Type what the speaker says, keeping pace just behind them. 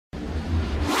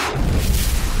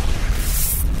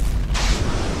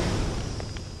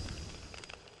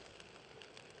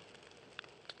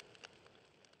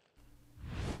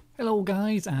Hello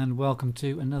guys, and welcome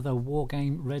to another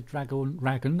Wargame Red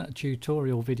Dragon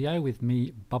tutorial video with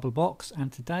me, Bubblebox,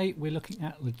 and today we're looking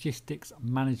at logistics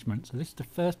management. So this is the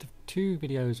first of two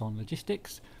videos on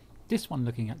logistics, this one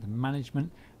looking at the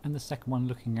management and the second one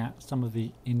looking at some of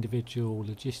the individual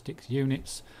logistics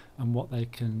units and what they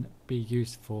can be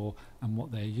used for and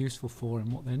what they're useful for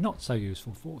and what they're not so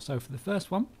useful for. So for the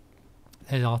first one,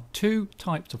 there are two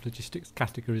types of logistics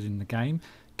categories in the game: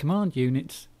 command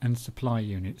units and supply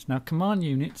units. Now, command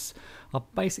units are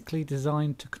basically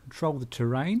designed to control the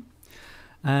terrain,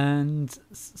 and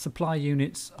supply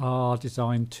units are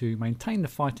designed to maintain the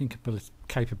fighting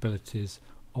capabilities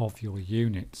of your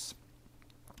units.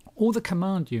 All the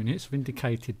command units are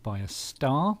indicated by a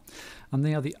star, and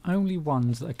they are the only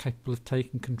ones that are capable of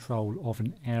taking control of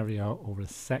an area or a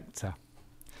sector.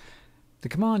 The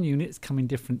command units come in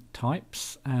different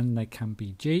types, and they can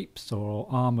be jeeps or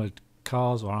armoured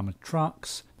cars or armoured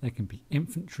trucks. They can be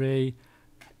infantry,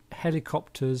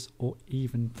 helicopters, or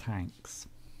even tanks.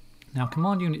 Now,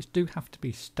 command units do have to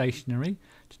be stationary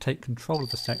to take control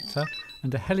of the sector,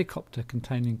 and a helicopter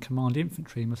containing command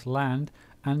infantry must land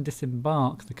and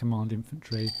disembark the command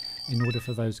infantry in order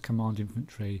for those command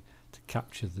infantry to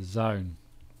capture the zone.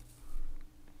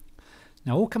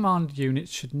 Now, all command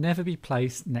units should never be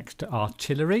placed next to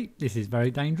artillery. This is very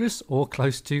dangerous, or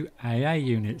close to AA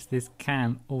units. This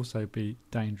can also be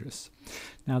dangerous.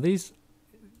 Now, these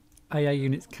AA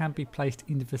units can be placed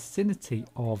in the vicinity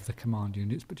of the command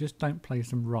units, but just don't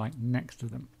place them right next to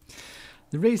them.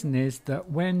 The reason is that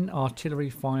when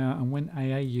artillery fire and when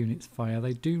AA units fire,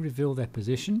 they do reveal their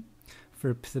position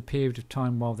for the period of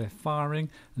time while they're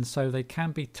firing, and so they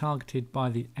can be targeted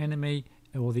by the enemy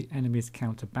or the enemy's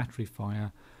counter battery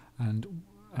fire, and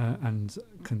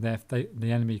the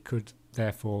enemy could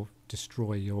therefore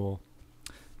destroy your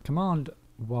command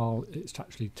while it's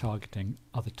actually targeting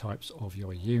other types of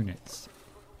your units.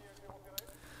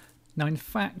 Now, in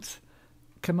fact,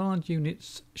 command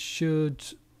units should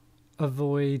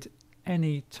avoid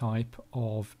any type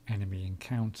of enemy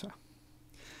encounter.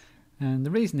 And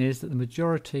the reason is that the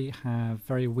majority have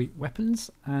very weak weapons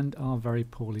and are very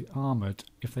poorly armoured,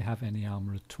 if they have any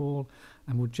armour at all,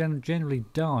 and will generally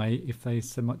die if they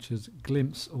so much as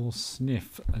glimpse or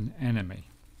sniff an enemy.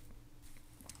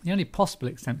 The only possible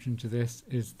exception to this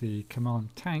is the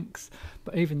command tanks,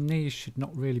 but even these should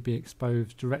not really be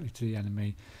exposed directly to the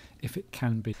enemy if it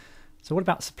can be. So what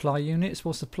about supply units?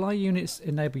 Well, supply units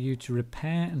enable you to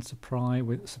repair and supply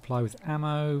with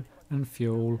ammo and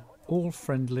fuel all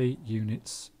friendly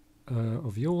units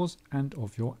of yours and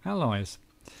of your allies.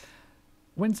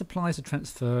 When supplies are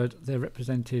transferred, they're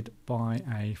represented by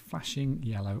a flashing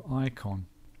yellow icon.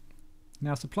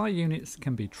 Now, supply units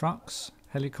can be trucks,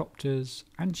 helicopters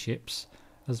and ships,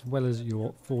 as well as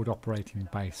your forward operating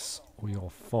base or your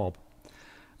FOB.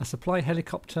 A supply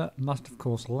helicopter must of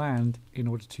course land in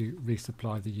order to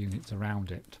resupply the units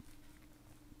around it.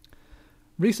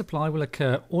 Resupply will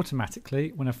occur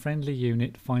automatically when a friendly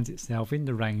unit finds itself in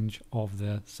the range of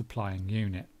the supplying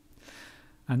unit,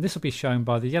 and this will be shown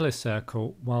by the yellow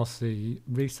circle whilst the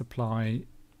resupply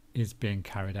is being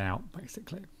carried out,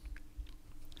 basically.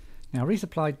 Now,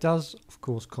 resupply does of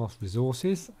course cost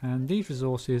resources, and these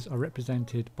resources are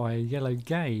represented by a yellow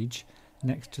gauge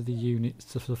next to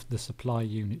the supply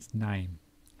unit's name.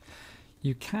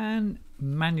 You can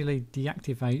manually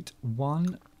deactivate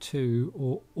one, two,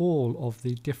 or all of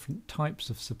the different types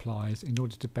of supplies in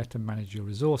order to better manage your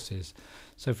resources.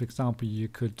 So, for example, you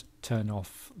could turn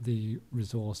off the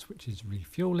resource which is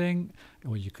refueling,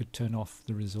 or you could turn off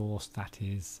the resource that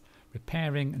is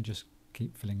repairing and just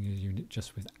keep filling your unit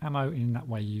just with ammo. In that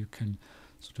way you can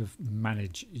sort of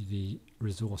manage the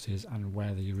resources and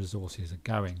where the resources are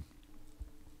going.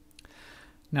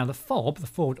 Now, the FOB, the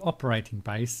forward operating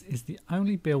base, is the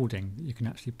only building that you can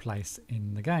actually place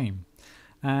in the game,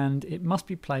 and it must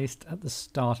be placed at the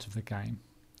start of the game.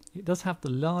 It does have the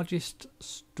largest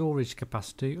storage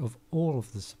capacity of all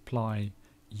of the supply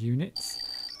units,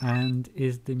 and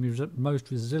is the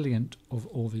most resilient of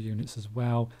all the units as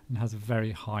well, and has a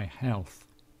very high health.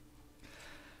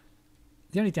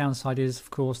 The only downside is,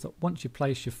 of course, that once you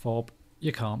place your FOB,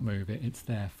 you can't move it. It's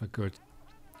there for good.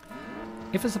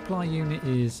 If a supply unit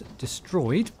is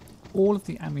destroyed, all of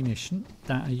the ammunition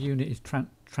that a unit is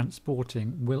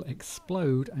transporting will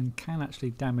explode and can actually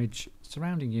damage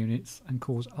surrounding units and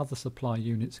cause other supply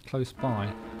units close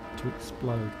by to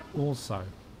explode also.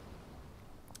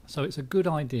 So it's a good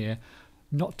idea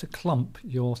not to clump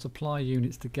your supply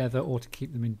units together or to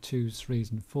keep them in 2s,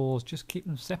 3s and 4s. Just keep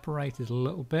them separated a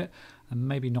little bit, and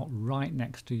maybe not right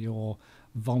next to your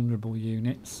vulnerable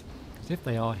units, because if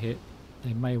they are hit,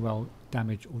 they may well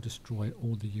damage or destroy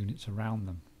all the units around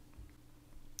them.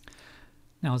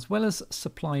 Now, as well as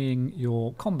supplying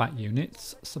your combat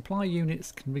units, supply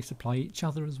units can resupply each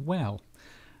other as well,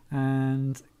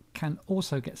 and can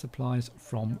also get supplies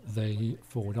from the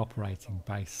forward operating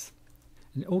base.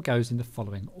 And it all goes in the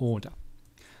following order.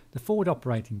 The forward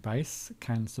operating base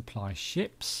can supply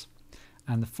ships,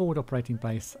 and the forward operating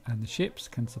base and the ships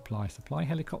can supply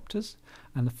helicopters,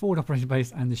 and the forward operating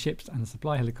base and the ships and the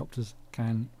supply helicopters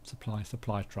can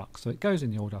supply trucks. So it goes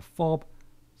in the order FOB,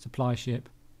 supply ship,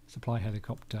 supply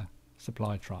helicopter,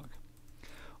 supply truck.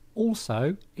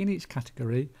 Also, in each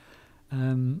category,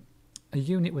 a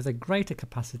unit with a greater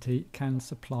capacity can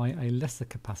supply a lesser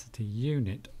capacity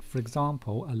unit. For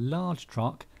example, a large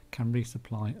truck can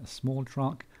resupply a small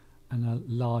truck, and a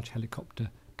large helicopter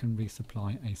can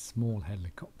resupply a small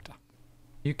helicopter.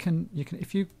 You can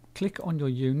if you click on your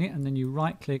unit and then you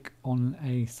right click on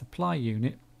a supply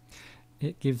unit,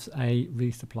 it gives a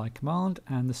resupply command,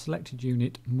 and the selected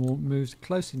unit moves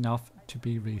close enough to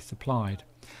be resupplied.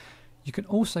 You can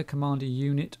also command a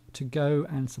unit to go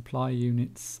and supply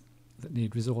units that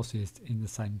need resources in the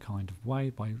same kind of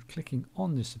way by clicking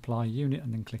on the supply unit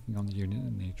and then clicking on the unit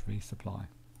that needs resupply.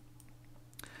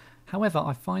 However,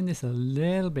 I find this a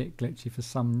little bit glitchy for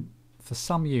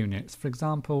some units. For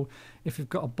example, if you've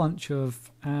got a bunch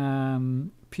of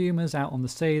Pumas out on the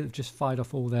sea that have just fired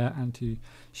off all their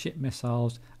anti-ship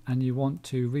missiles, and you want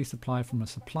to resupply from a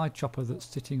supply chopper that's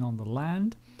sitting on the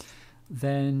land,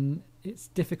 then it's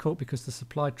difficult because the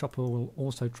supply chopper will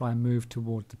also try and move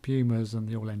toward the Pumas, and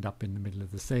they all end up in the middle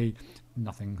of the sea,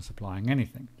 nothing supplying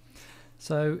anything.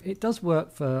 So it does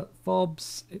work for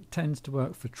FOBs, it tends to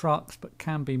work for trucks, but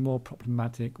can be more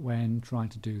problematic when trying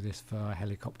to do this for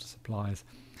helicopter supplies.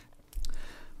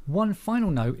 One final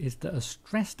note is that a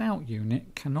stressed out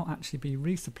unit cannot actually be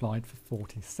resupplied for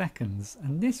 40 seconds,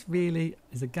 and this really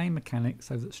is a game mechanic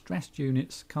so that stressed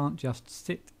units can't just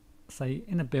sit, say,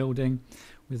 in a building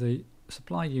with a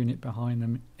supply unit behind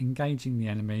them, engaging the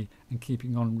enemy and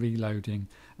keeping on reloading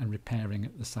and repairing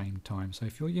at the same time. So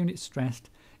if your unit's stressed,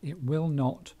 it will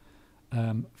not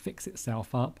fix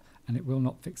itself up, and it will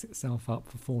not fix itself up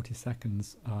for 40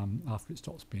 seconds after it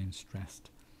stops being stressed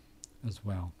as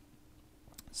well.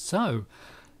 So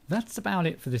that's about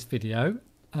it for this video.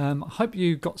 I hope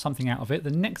you got something out of it.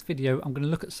 The next video I'm going to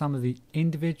look at some of the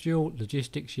individual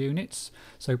logistics units,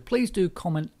 so please do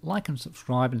comment, like and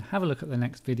subscribe, and have a look at the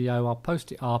next video. I'll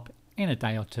post it up in a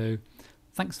day or two.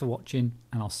 Thanks for watching,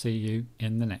 and I'll see you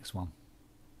in the next one.